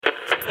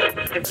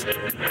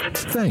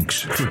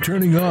Thanks for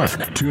turning on,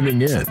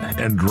 tuning in,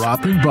 and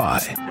dropping by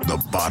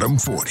The Bottom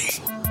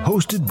 40,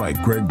 hosted by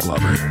Greg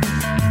Glover.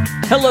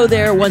 Hello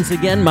there once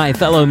again, my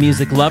fellow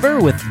music lover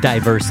with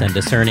diverse and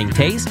discerning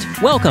taste.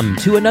 Welcome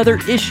to another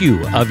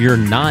issue of your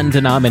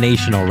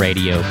non-denominational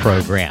radio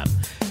program.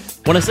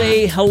 Want to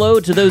say hello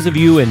to those of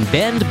you in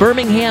Bend,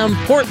 Birmingham,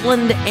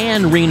 Portland,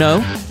 and Reno,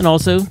 and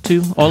also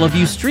to all of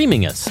you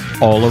streaming us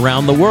all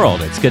around the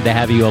world. It's good to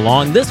have you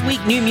along. This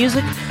week, new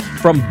music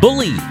from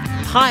Bully,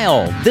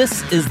 Pile,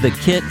 This Is the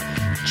Kit,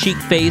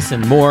 Cheekface,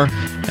 and more.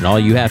 And all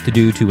you have to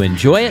do to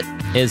enjoy it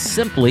is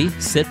simply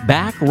sit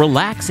back,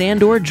 relax,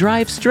 and or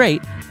drive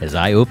straight as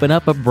I open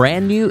up a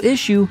brand new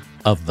issue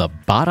of The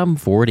Bottom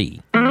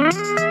 40.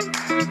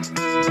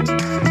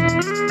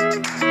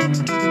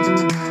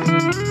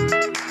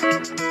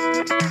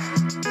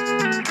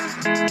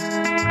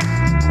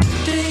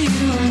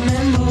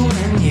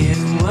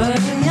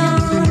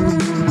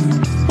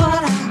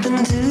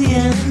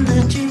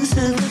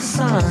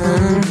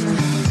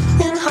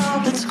 In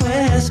Harvard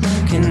Square,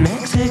 smoking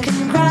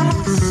Mexican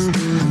grass.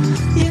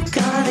 You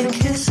got a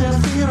kiss of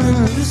feeling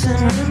loose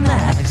and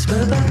relaxed.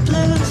 But the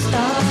blue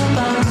star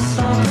bus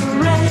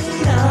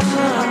operator,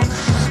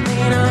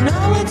 I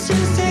know it's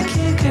just a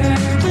kicker,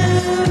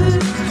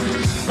 dude.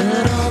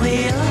 But all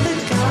the other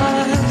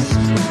guys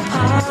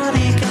are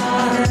party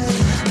guys,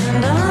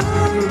 and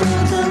I'm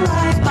brought to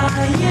life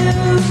by you,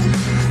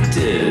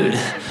 dude.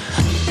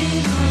 Be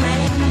the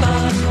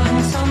rainbow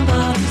in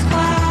somebody's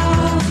cloud.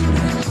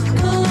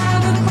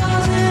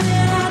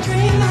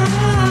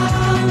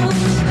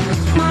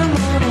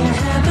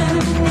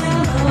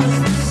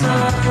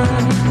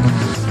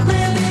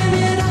 Living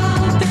it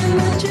up in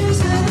the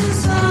juice of the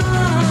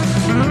sun.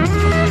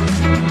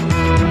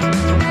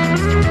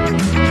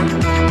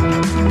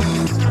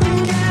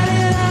 Get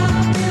it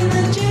up in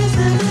the juice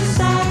of the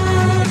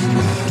sun.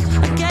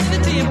 I gave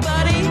it to you,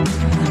 buddy.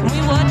 We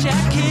watch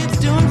our kids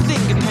doing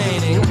finger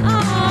painting. Oh,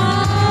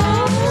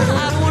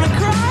 I don't want to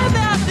cry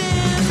about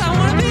this. I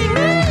want to be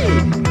me.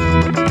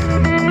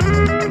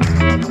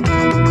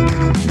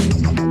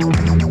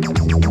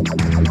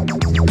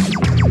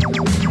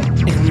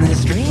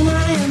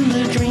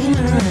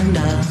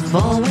 I've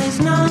always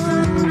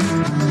known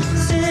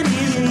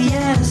city's a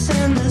yes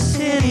and the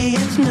city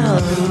is no.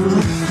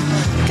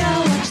 Go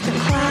watch the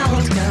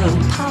clouds go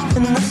pop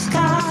in the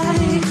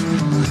sky,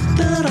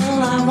 but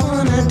all I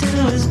wanna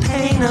do is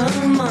pay no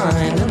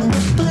mind. And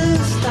the blue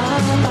star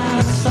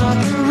bus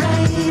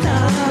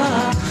operator,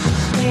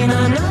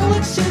 I know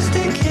it's just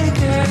a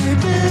kicker,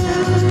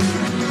 dude.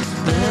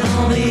 But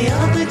all the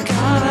other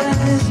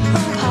guys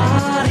are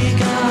party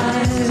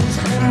guys,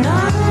 and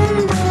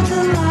I'm brought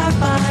to life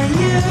by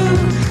you.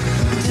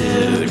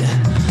 Dude,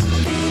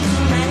 be a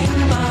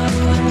rainbow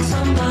in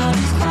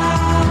somebody's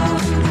cloud.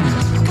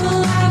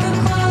 We'll have a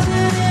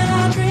closet in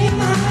our dream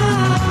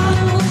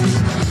house.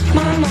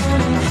 My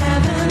morning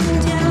heaven,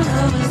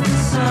 yellow as the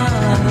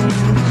sun.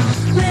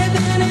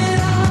 Living it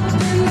up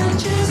in the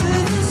juice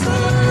of the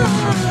sun.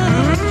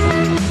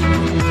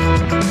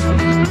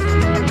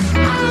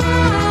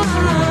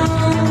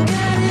 Oh,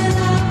 get it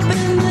up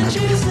in the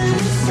juice of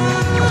the sun.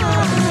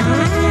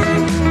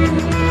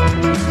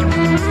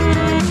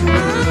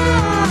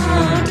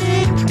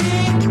 Deep,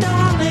 deep,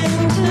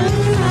 darling,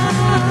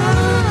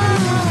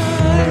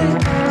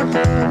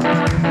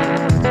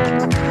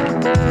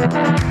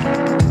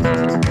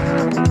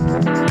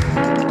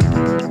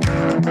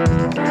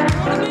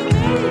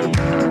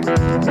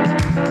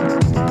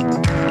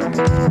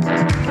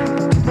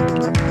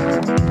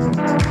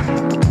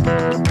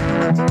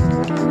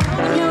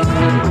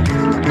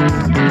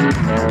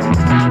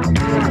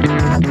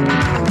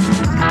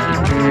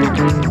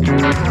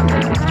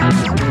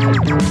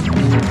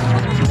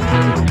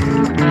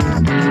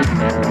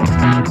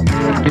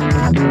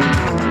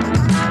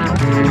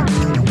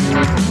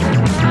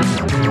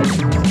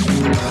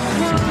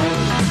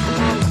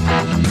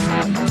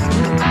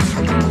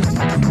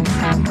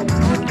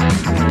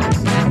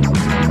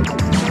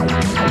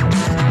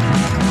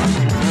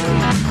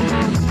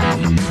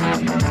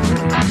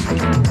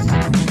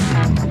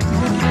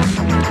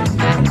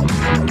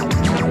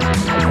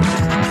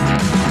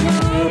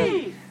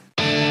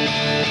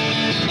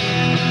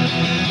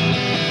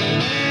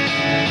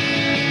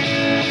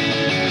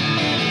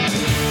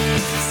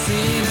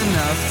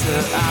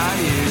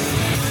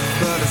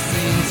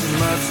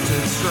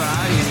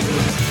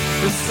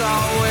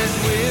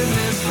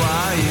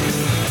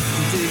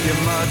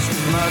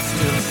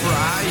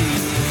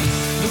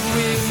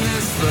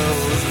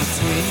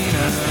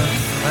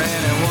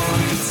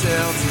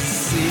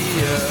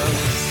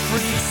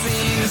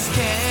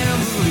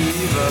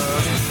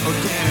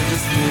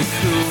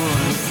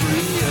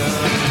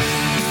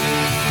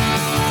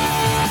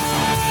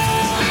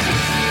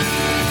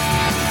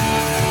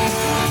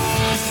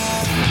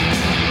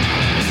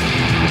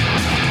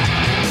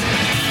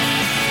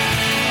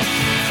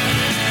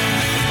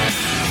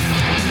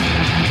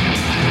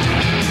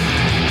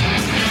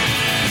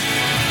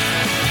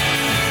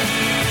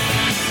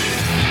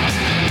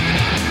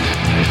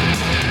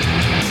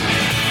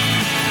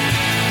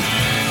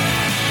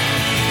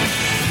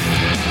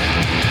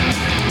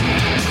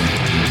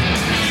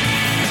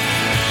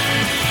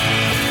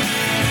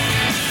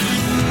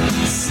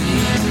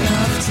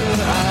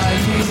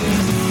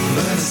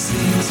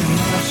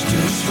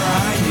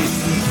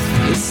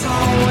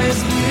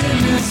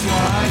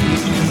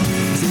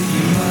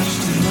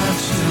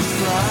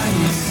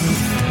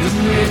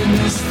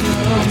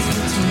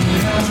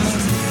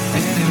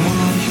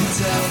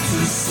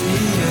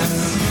 see us.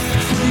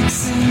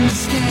 Freaks in the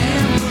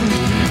scam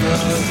believer.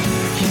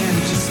 Can't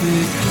you just be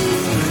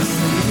cool and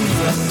leave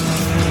us?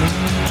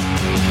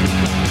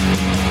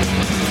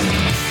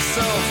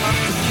 So fuck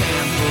the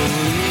can't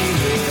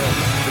believe it,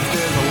 but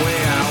there's a way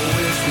I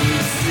wish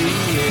we'd see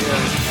it.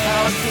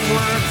 How it can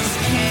work, just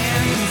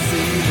can't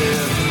conceive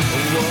it.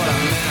 But what I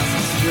meant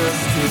was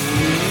just to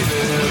leave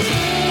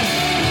it.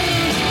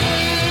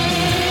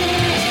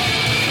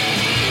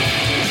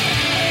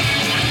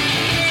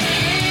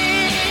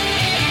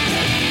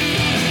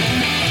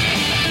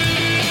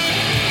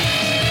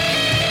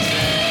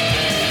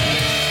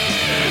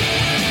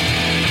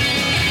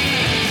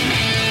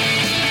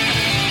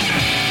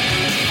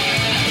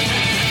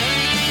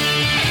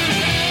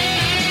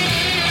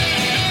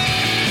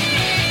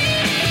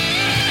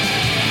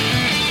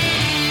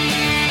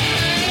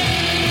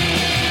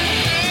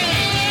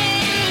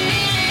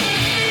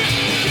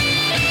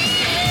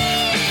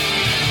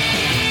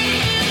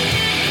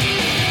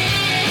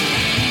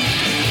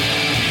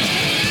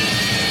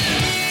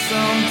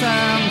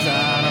 Sometimes I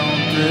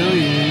don't thrill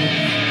you.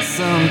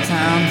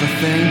 Sometimes I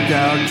think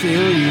I'll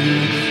kill you.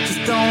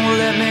 Just don't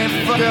let me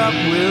fuck up,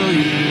 will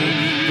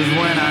you? 'Cause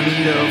when I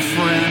need a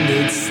friend,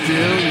 it's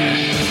still you.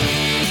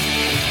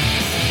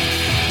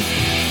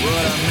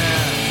 What I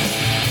meant.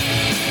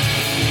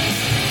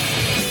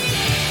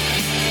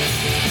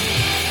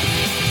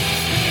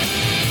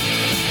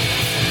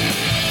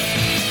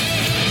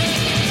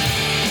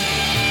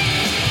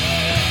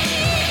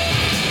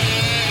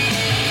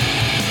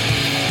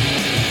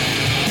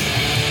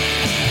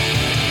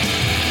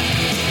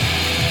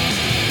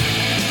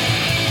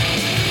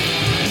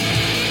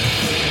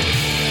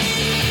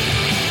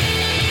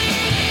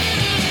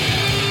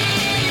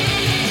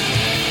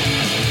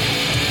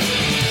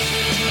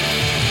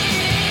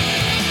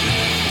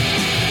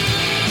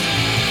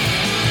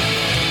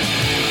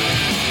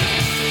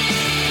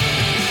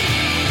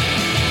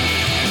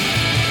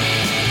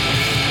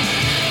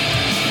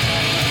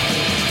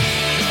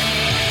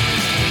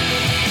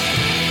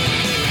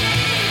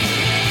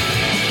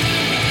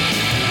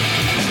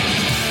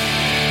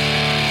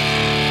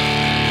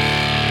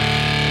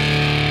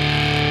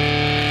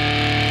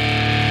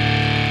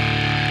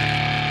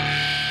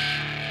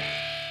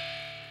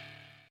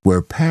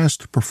 Where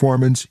past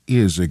performance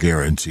is a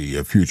guarantee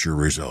of future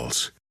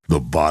results. The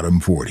Bottom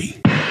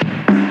 40.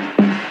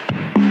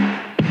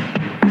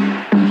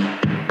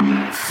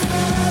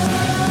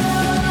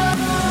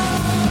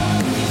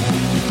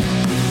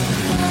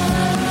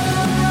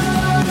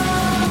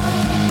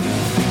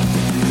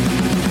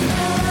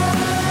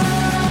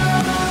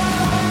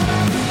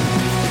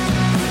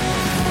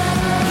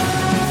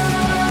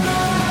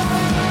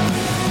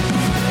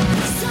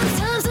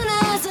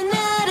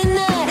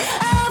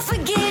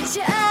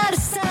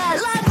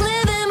 Like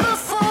living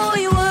before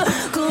you were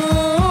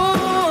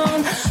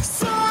gone.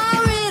 So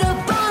I read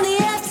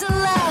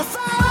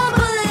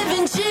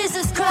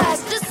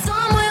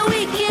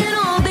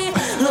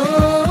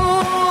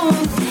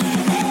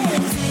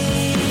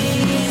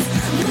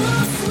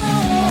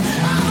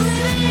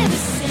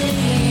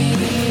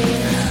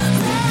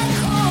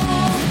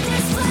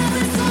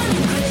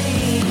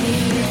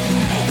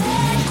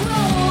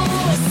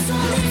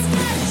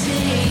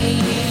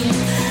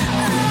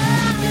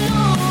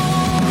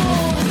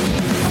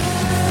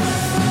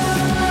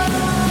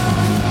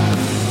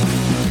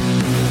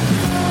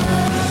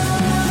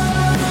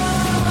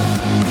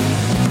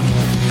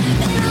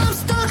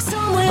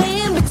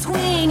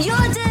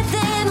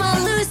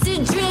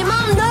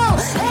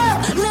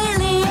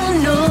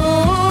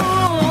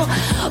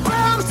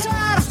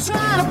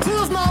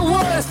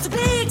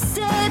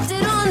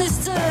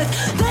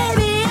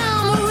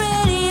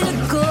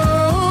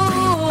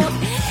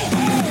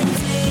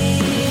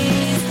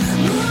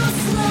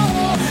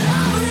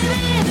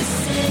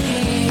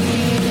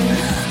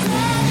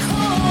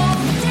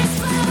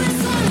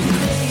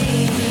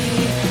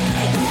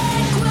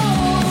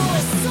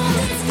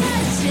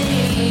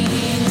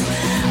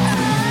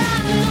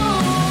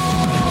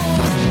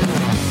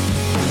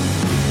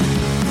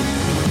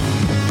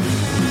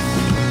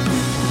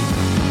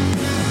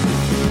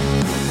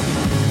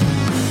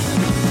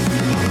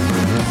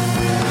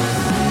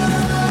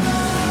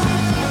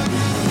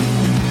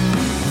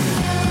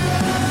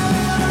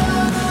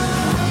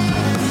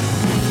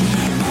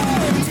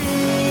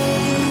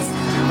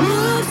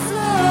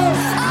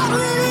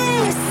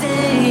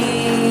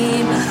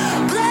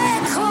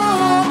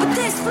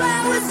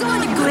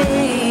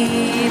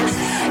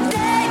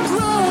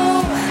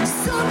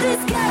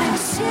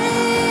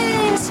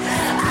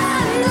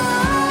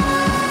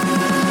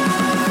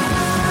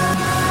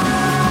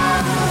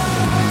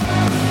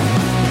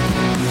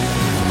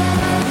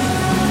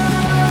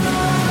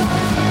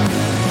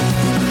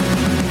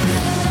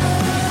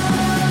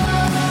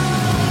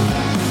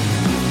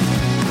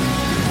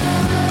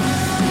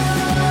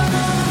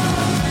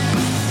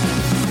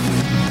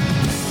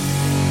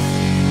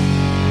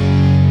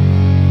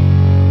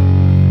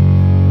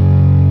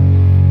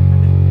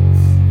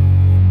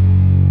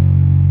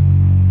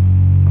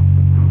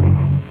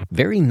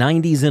very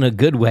 90s in a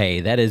good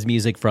way. That is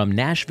music from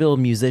Nashville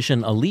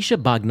musician Alicia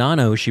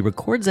Bagnano. She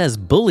records as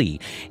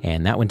Bully,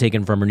 and that one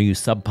taken from her new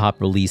Sub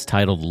Pop release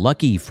titled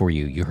Lucky For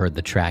You. You heard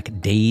the track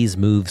Days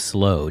Move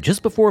Slow.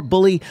 Just before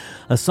Bully,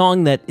 a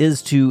song that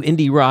is to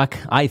indie rock,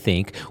 I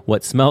think,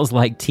 what Smells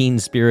Like Teen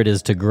Spirit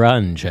is to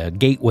grunge, a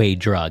gateway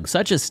drug,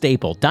 such a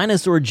staple.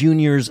 Dinosaur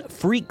Jr.'s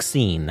Freak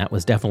Scene, that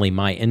was definitely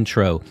my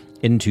intro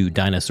into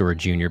Dinosaur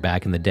Jr.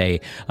 back in the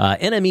day.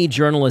 NME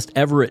journalist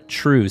Everett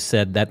True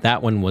said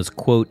that one was,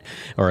 quote,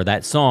 or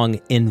that song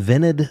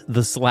invented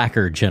the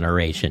slacker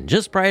generation.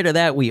 Just prior to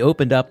that, we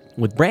opened up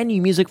with brand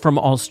new music from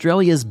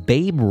Australia's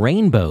Babe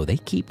Rainbow. They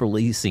keep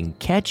releasing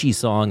catchy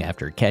song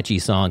after catchy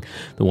song.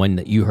 The one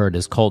that you heard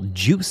is called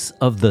Juice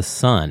of the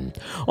Sun.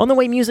 On the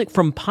way, music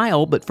from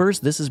Pile, but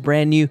first, this is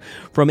brand new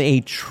from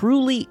a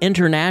truly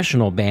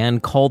international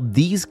band called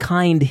These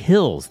Kind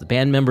Hills. The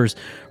band members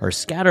are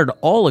scattered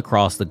all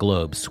across the globe.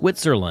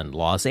 Switzerland,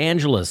 Los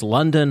Angeles,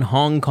 London,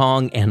 Hong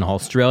Kong, and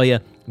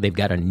Australia. They've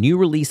got a new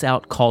release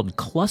out called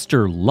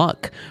Cluster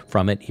Luck.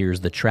 From it, here's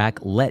the track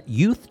Let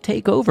Youth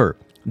Take Over.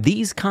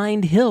 These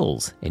Kind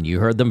Hills. And you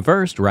heard them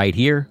first right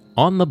here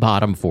on the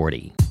Bottom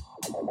 40.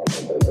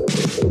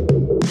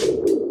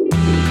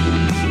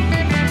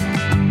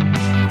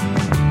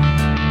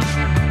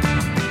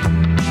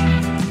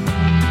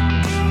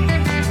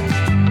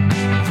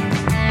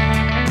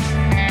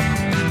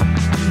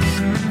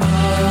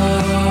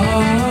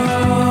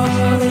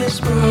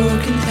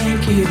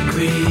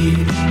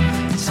 Greed.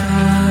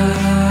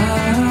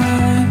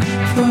 Time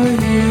for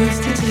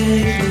youth to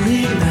take the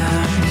lead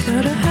now.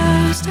 Got a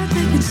house, I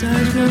think it's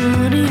size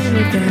money, and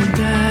a bank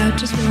that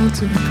just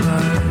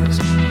multiplies.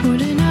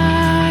 Wouldn't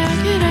I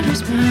could ever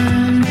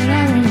spend, but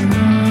I want the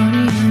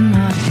money in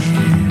my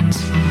hands.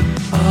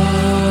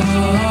 All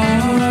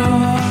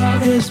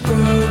is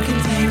broken,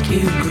 thank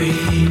you,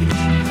 greed.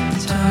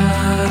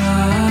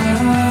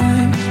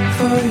 Time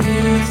for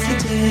youth to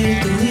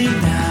take the lead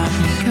now.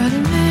 Gotta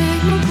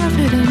make more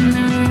profit and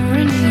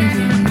earn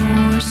even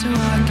more so I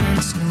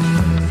can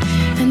snore.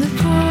 And the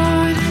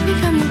poor, they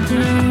become the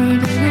poor,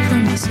 they go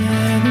from the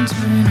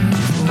 724.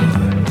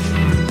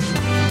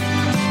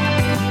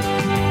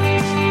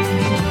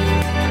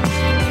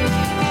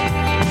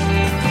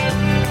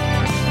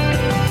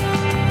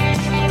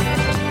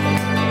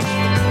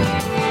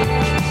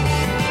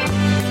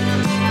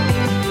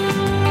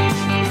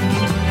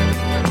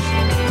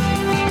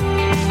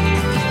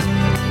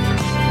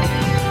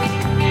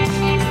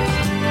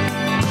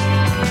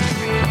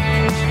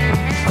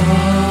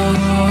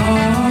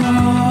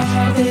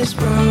 Is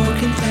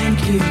broken, thank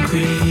you,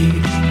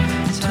 greed.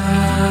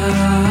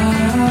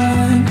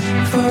 Time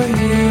for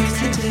youth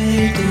to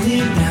take the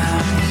lead now.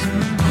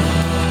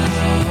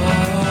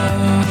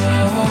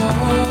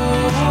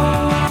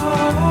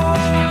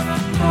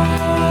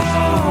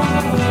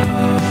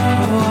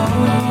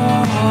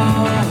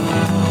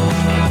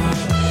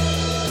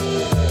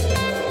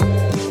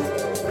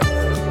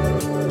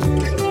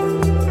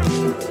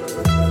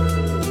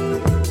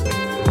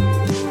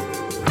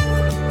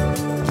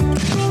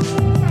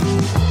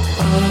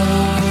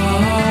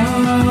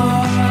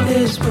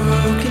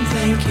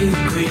 Thank you,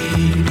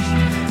 greed.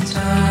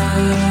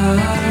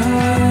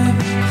 Time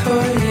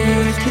for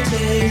youth to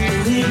take the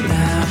lead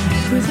now.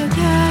 With the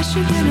cash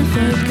you can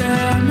afford,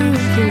 God, no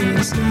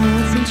influence,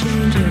 nothing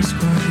changes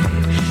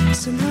quite.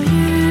 Somehow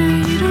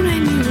you don't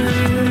hang me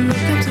well. Look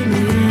up to me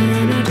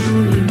and I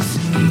don't you see.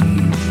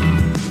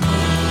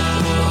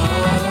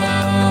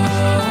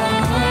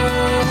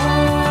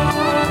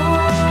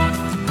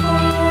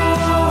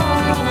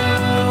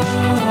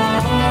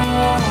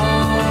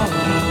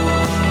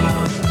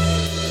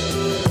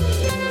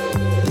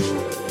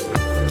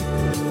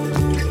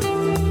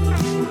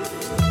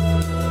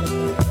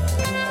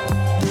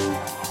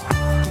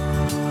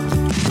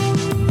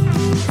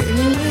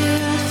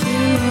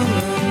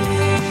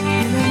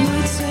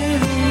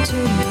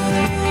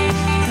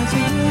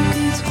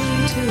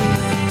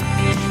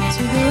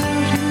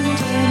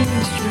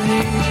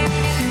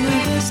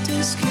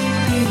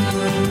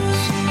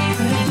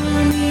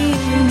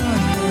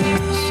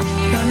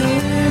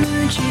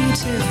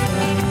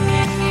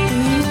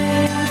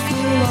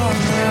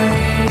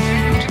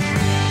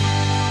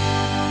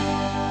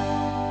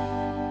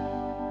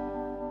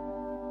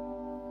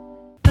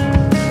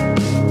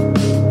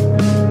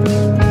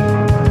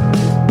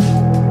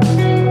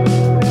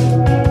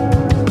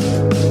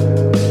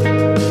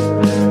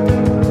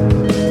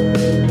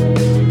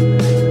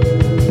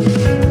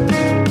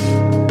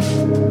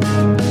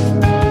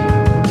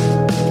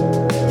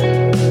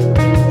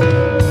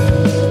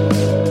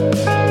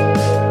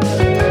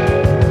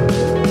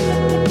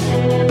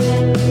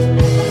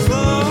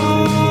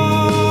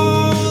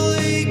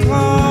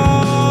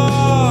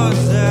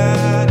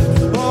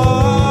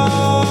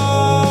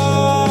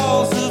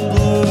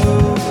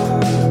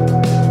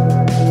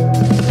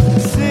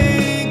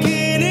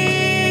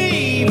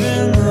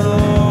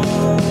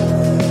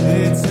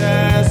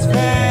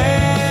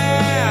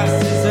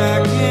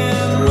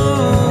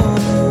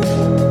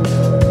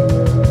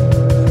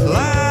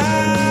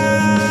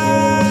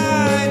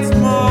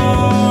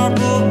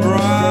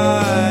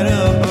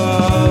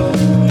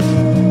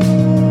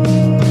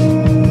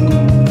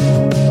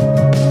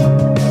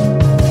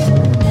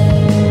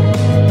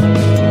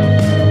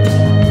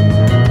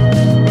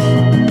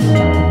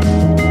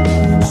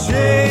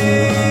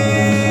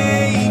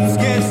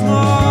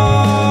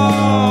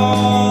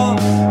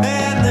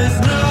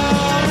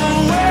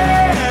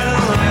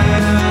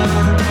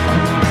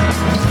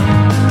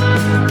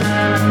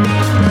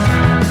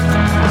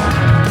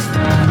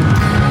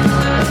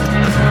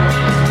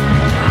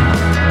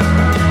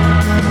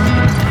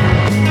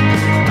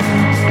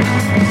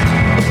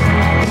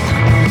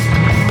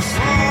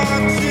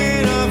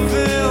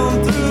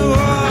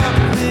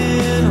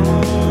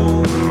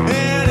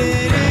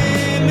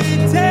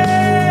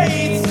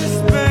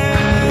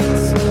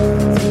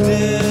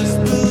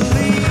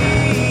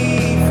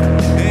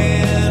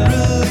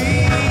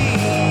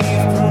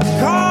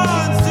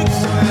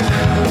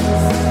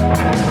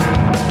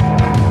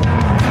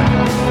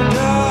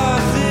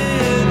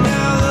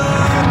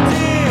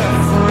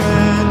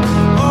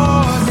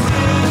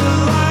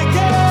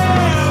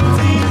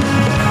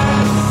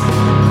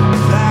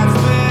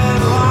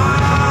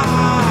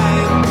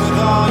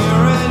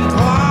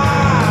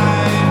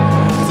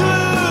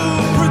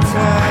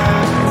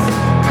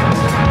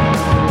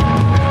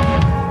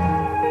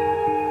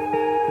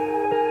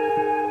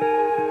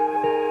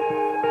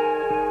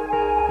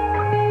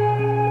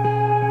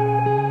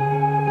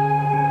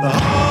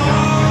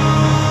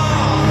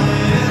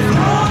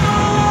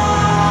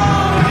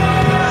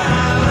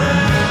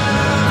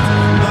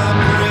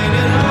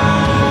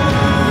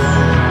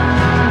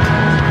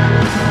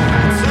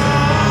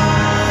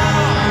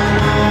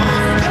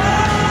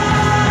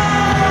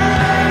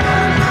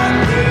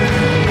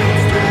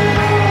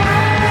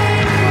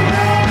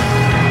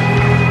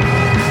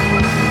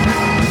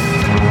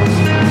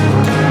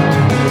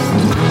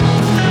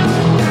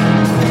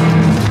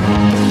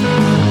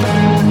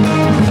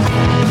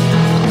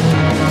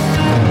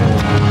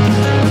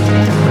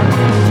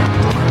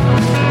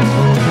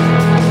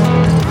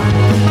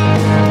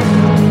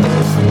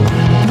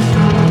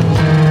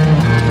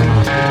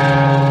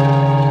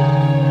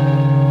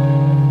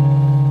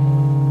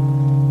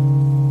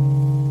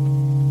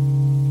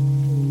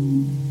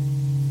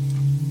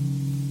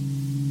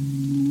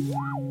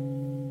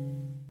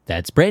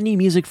 That's brand new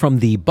music from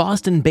the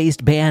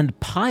Boston-based band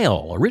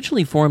Pile,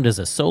 originally formed as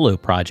a solo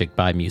project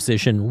by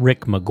musician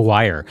Rick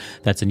McGuire.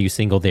 That's a new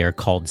single there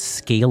called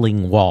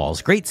Scaling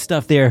Walls. Great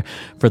stuff there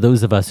for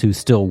those of us who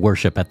still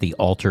worship at the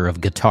altar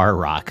of guitar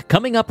rock.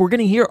 Coming up, we're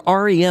going to hear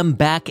R.E.M.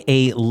 back,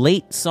 a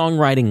late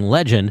songwriting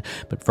legend.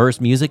 But first,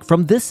 music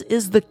from This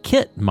Is the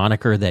Kit,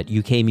 moniker that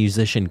UK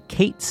musician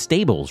Kate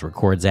Stables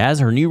records as.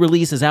 Her new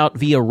release is out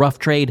via Rough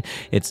Trade.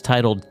 It's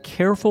titled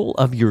Careful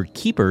of Your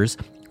Keepers.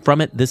 From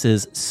it, this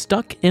is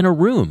Stuck in a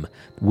Room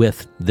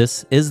with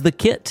This Is the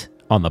Kit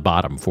on the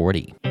Bottom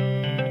 40.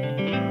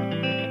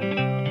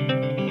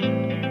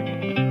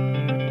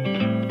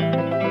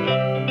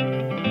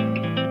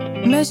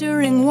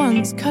 Measuring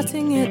once,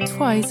 cutting it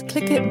twice,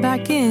 click it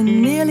back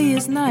in, nearly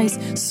as nice,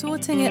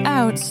 sorting it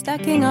out,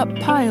 stacking up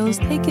piles,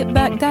 take it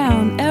back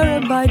down,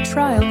 error by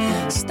trial,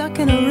 stuck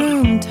in a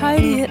room,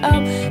 tidy it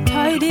up,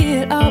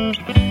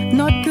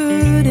 not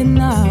good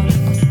enough.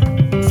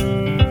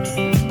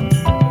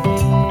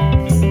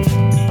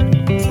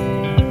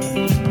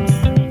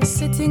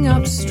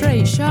 Up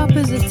straight, sharp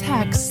as a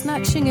tack,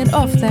 snatching it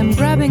off them,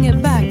 grabbing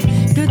it back.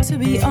 Good to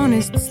be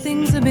honest,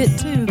 stings a bit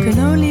too. Can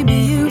only be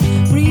you,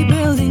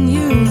 rebuilding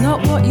you.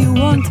 Not what you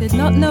wanted,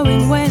 not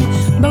knowing when.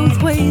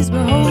 Both ways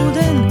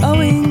beholden,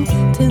 owing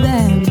to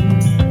them.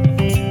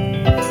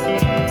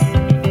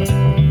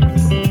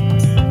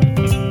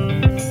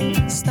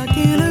 Stuck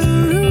in a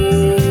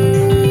room.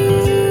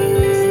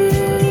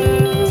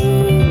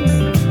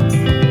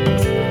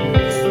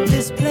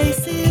 This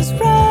place is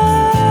right.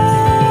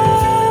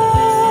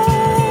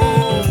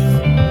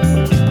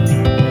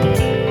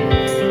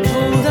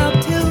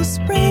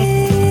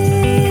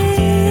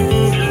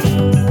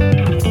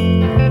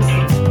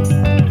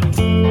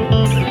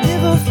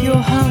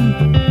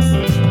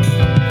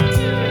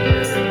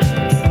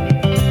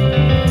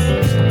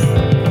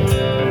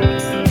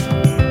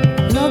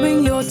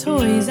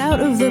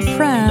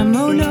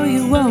 Oh no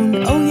you won't,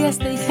 oh yes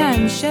they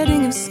can.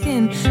 Shedding of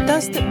skin,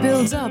 dust that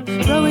builds up,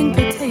 growing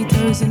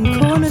potatoes in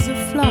corners of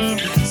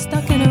fluff.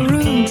 Stuck in a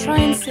room, try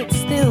and sit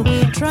still,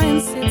 try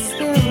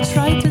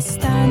to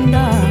stand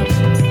up.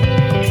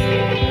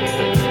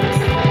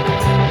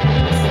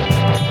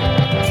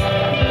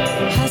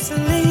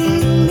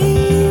 Hassling me,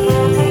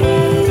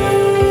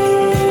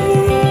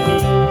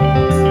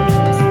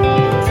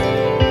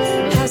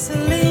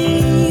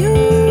 hassling you.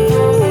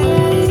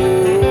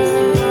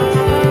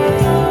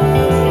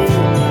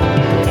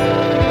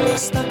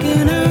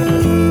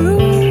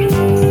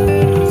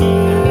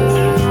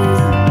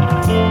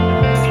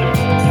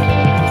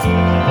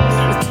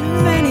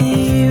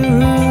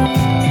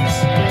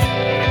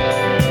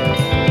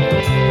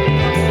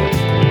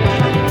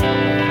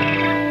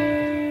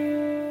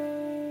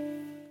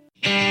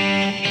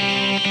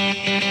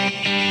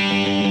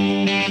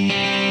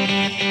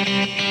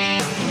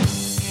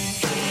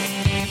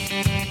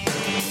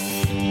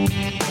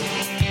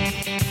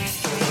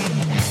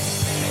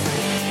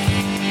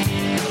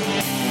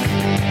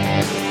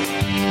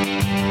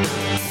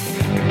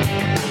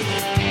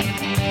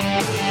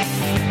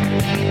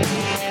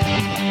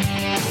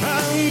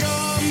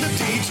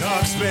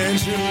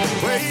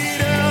 Way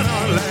down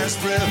on Last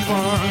Breath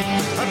Farm,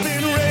 I've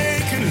been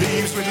raking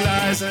leaves with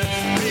Liza.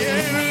 The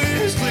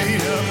endless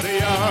clean up the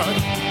yard.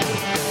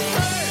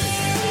 Hey!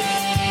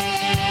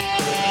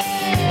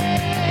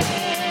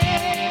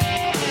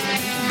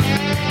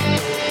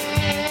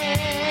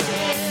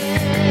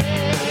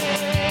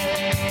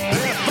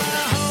 Left my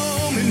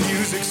home in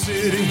Music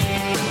City,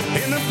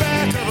 in the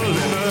back of a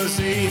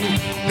limousine.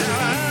 Now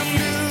I'm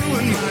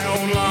doing my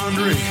own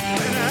laundry,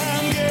 and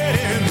I'm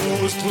getting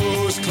those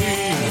clothes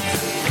clean.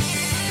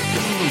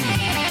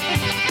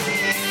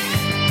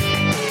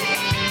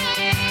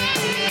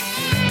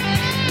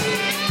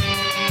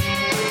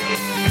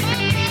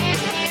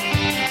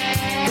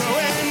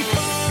 Growing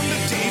fond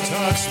of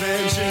detox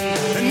mansion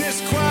and this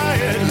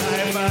quiet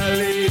life I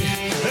lead.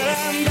 And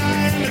I'm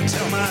dying to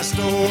tell my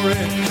story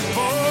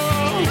for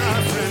all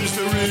my friends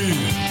to read.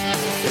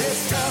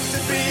 It's tough to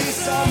be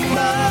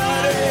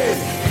somebody.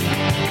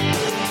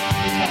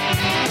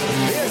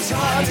 It's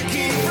hard to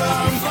keep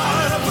from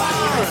falling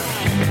apart.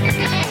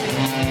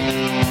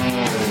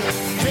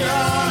 Here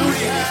on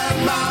Rehab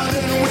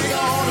Mountain, we're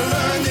gonna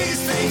learn these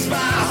things by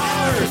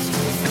heart.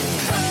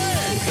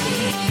 Hey!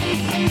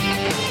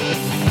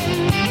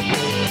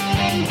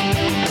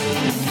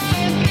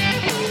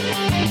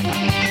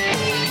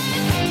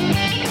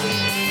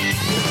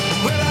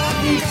 Well,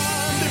 I'm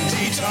gone to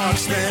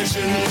Detox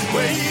Mansion,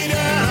 way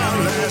down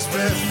on Last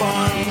Breath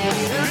Farm.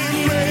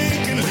 Been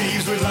raking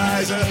leaves with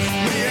Liza,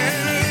 me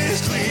and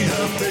Liz clean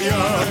up the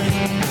yard.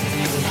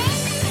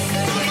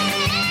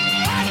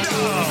 Hot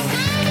dog!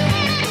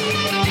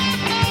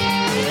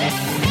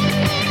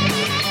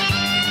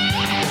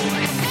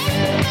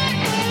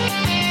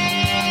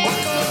 What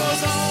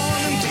goes on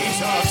in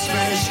Detox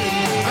Mansion,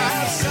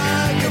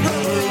 outside the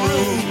rubber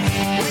room?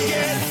 We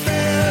get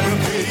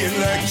therapy and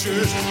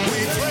lectures, we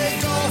play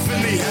golf in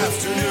the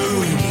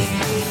afternoon.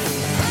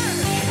 Hey!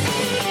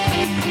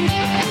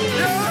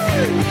 Yeah!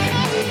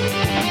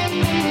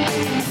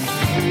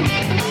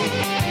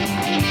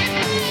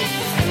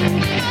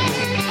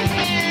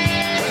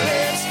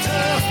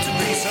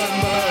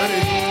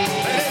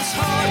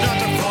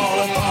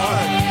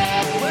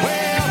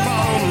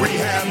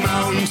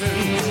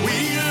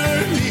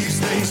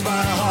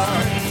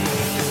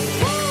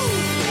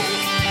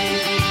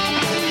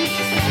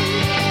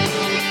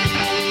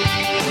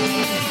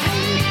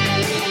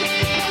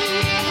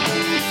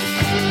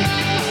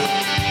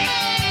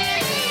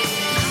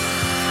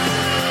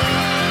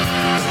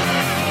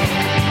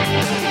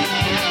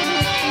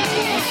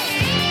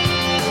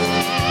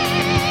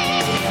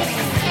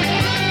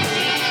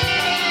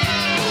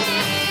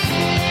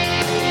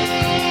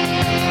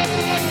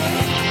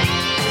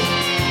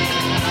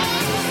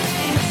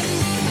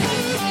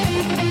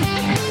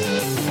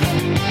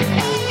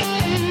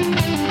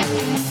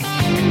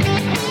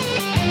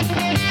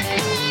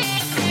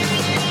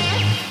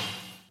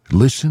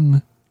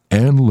 Listen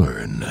and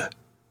learn.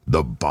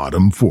 The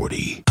Bottom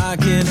 40. I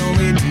can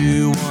only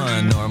do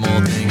one normal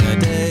thing a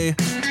day.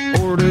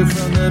 Order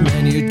from the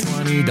menu,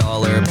 $20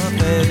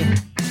 buffet.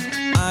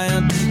 I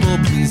am people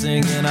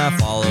pleasing and I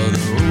follow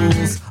the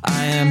rules.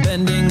 I am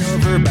bending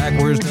over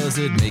backwards, does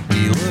it make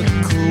me look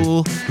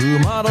cool? Who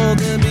modeled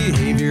the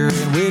behavior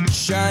in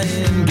which I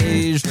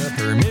engaged? A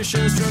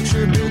permission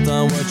structure built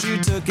on what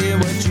you took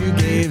and what you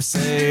gave.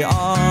 Say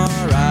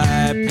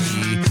R.I.P.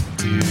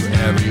 to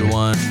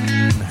everyone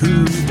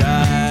who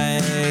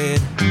died.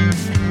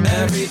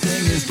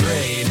 Everything is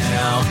great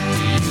now.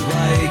 Do you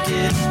like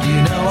it? You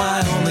know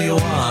I only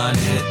want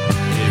it.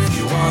 If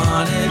you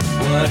want it,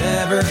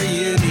 whatever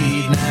you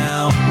need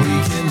now,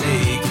 we can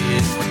make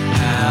it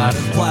out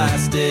of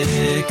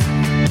plastic.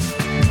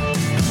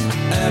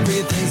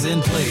 Everything's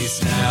in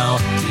place now.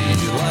 Do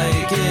you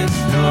like it?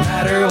 No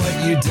matter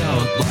what you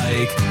don't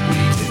like,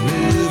 we can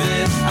move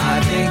it.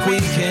 I think we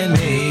can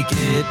make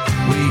it.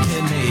 We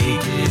can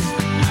make it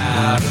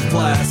out of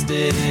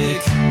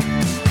plastic.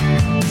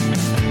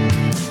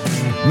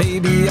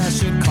 Maybe I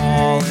should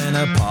call and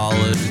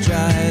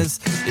apologize.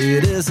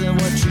 It isn't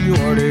what you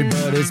ordered,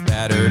 but it's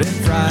battered and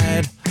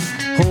fried.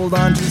 Hold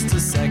on just a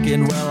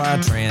second while I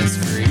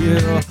transfer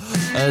you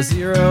a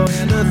 0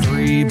 and a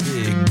 3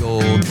 big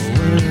gold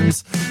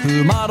balloons.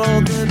 Who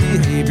modeled the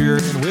behavior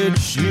in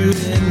which you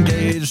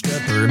engaged?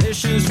 A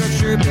permission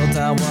structure built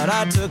on what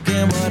I took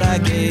and what I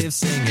gave.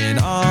 Singing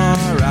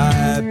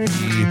R.I.P.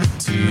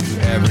 to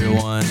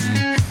everyone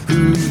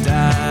who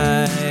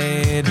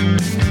died.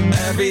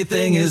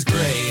 Everything is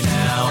great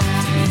now.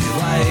 Do you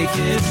like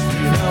it?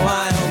 You know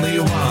I only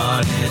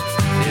want it.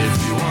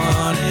 If you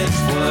want it,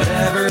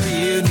 whatever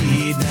you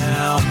need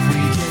now,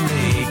 we can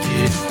make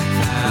it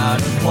out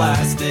of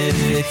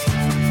plastic.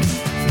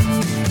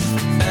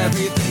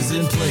 Everything's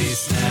in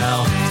place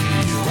now. Do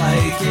you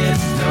like it?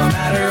 No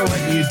matter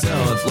what you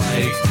don't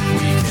like,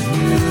 we can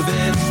move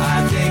it.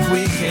 I think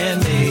we can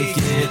make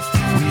it.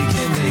 We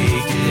can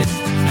make it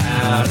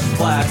out of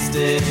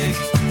plastic.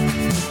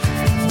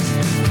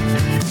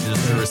 Is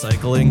there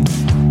recycling?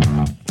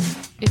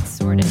 It's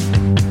sorted.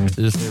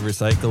 Is there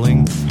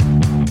recycling?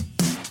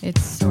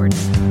 It's sorted.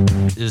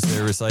 Is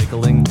there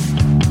recycling?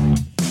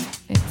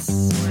 It's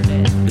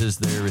sorted. Is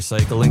there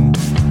recycling?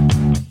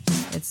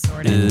 It's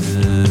sorted.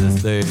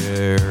 Is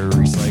there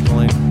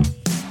recycling?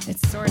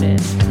 It's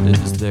sorted.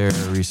 Is there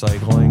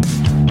recycling?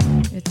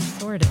 It's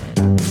sorted.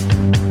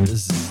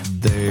 Is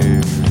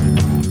there...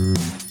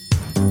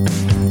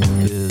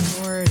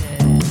 Sorted.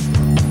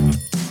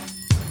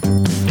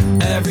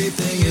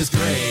 Everything is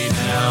great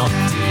now. Do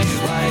you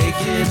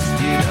like it?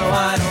 You know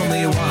I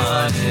only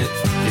want it.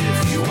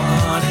 If you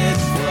want it,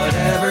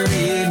 whatever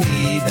you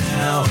need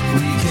now,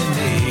 we can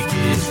make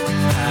it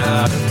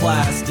out of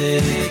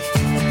plastic.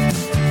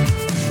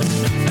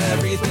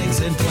 Everything's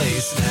in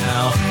place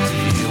now. Do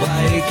you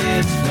like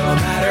it? No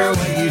matter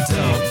what you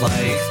don't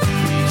like, we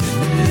can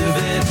move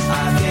it.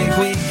 I think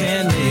we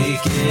can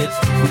make it.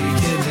 We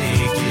can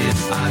make it.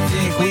 I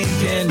think we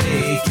can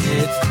make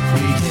it.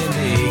 We can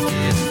make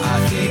it.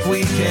 I think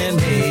we can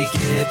make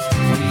it.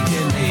 We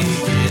can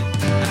make it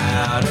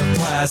out of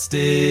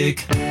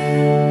plastic.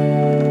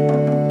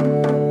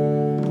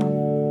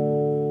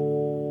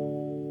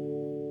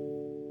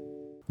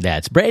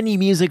 That's brand new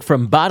music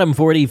from Bottom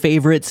 40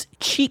 favorites,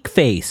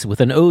 Cheekface, with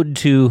an ode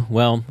to,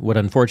 well, what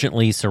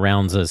unfortunately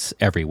surrounds us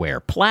everywhere,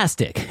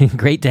 plastic.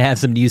 Great to have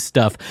some new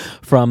stuff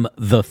from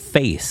The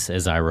Face,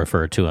 as I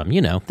refer to them. You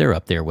know, they're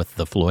up there with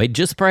the Floyd.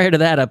 Just prior to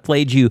that, I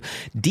played you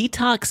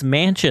Detox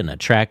Mansion, a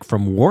track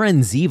from Warren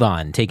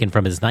Zevon, taken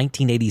from his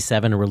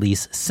 1987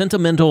 release,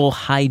 Sentimental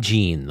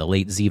Hygiene. The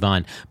late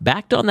Zevon,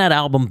 backed on that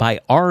album by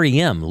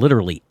R.E.M.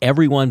 Literally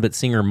everyone but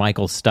singer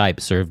Michael Stipe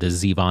served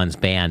as Zevon's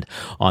band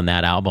on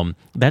that album.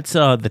 That's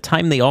the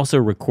time they also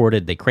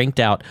recorded, they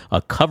cranked out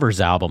a covers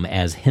album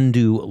as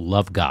Hindu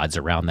Love Gods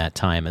around that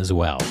time as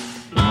well.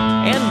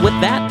 And with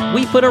that,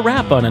 we put a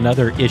wrap on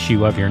another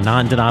issue of your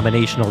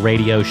non-denominational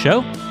radio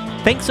show.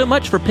 Thanks so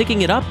much for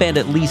picking it up and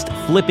at least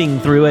flipping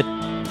through it.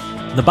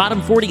 The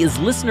Bottom 40 is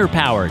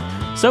listener-powered,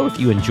 so if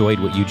you enjoyed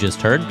what you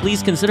just heard,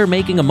 please consider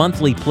making a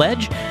monthly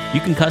pledge. You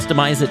can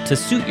customize it to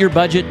suit your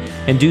budget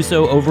and do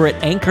so over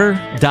at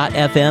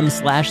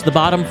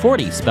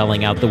anchor.fm/thebottom40,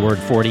 spelling out the word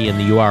 40 in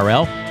the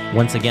URL.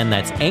 Once again,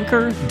 that's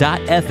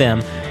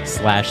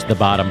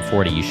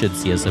anchor.fm/thebottom40. You should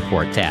see a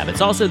support tab.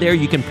 It's also there.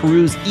 You can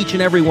peruse each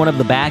and every one of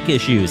the back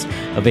issues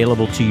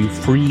available to you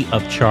free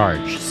of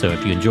charge. So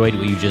if you enjoyed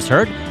what you just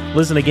heard,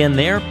 listen again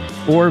there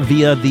or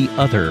via the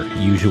other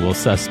usual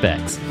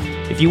suspects.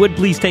 If you would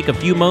please take a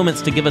few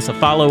moments to give us a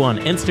follow on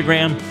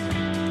Instagram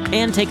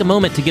and take a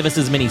moment to give us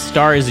as many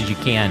stars as you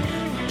can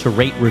to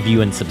rate,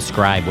 review, and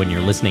subscribe when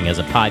you're listening as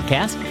a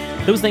podcast.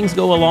 Those things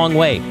go a long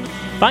way.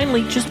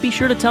 Finally, just be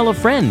sure to tell a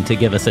friend to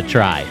give us a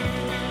try.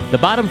 The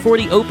Bottom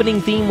 40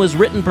 opening theme was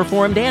written,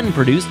 performed, and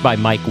produced by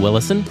Mike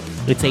Willison.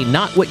 It's a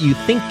Not What You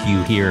Think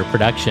You Hear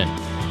production.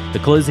 The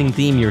closing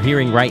theme you're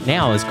hearing right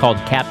now is called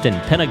Captain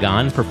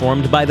Pentagon,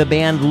 performed by the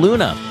band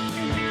Luna.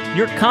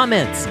 Your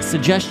comments,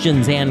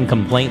 suggestions, and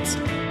complaints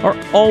are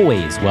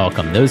always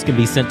welcome. Those can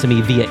be sent to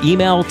me via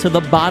email to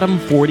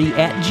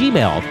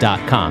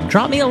thebottom40@gmail.com.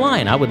 Drop me a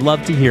line. I would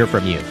love to hear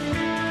from you.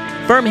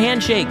 Firm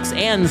handshakes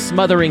and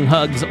smothering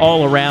hugs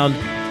all around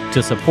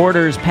to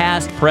supporters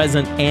past,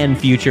 present, and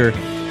future,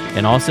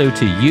 and also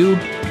to you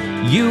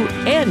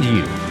and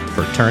you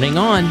for turning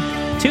on,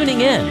 tuning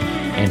in,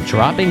 and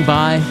dropping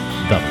by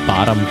the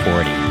Bottom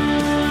 40.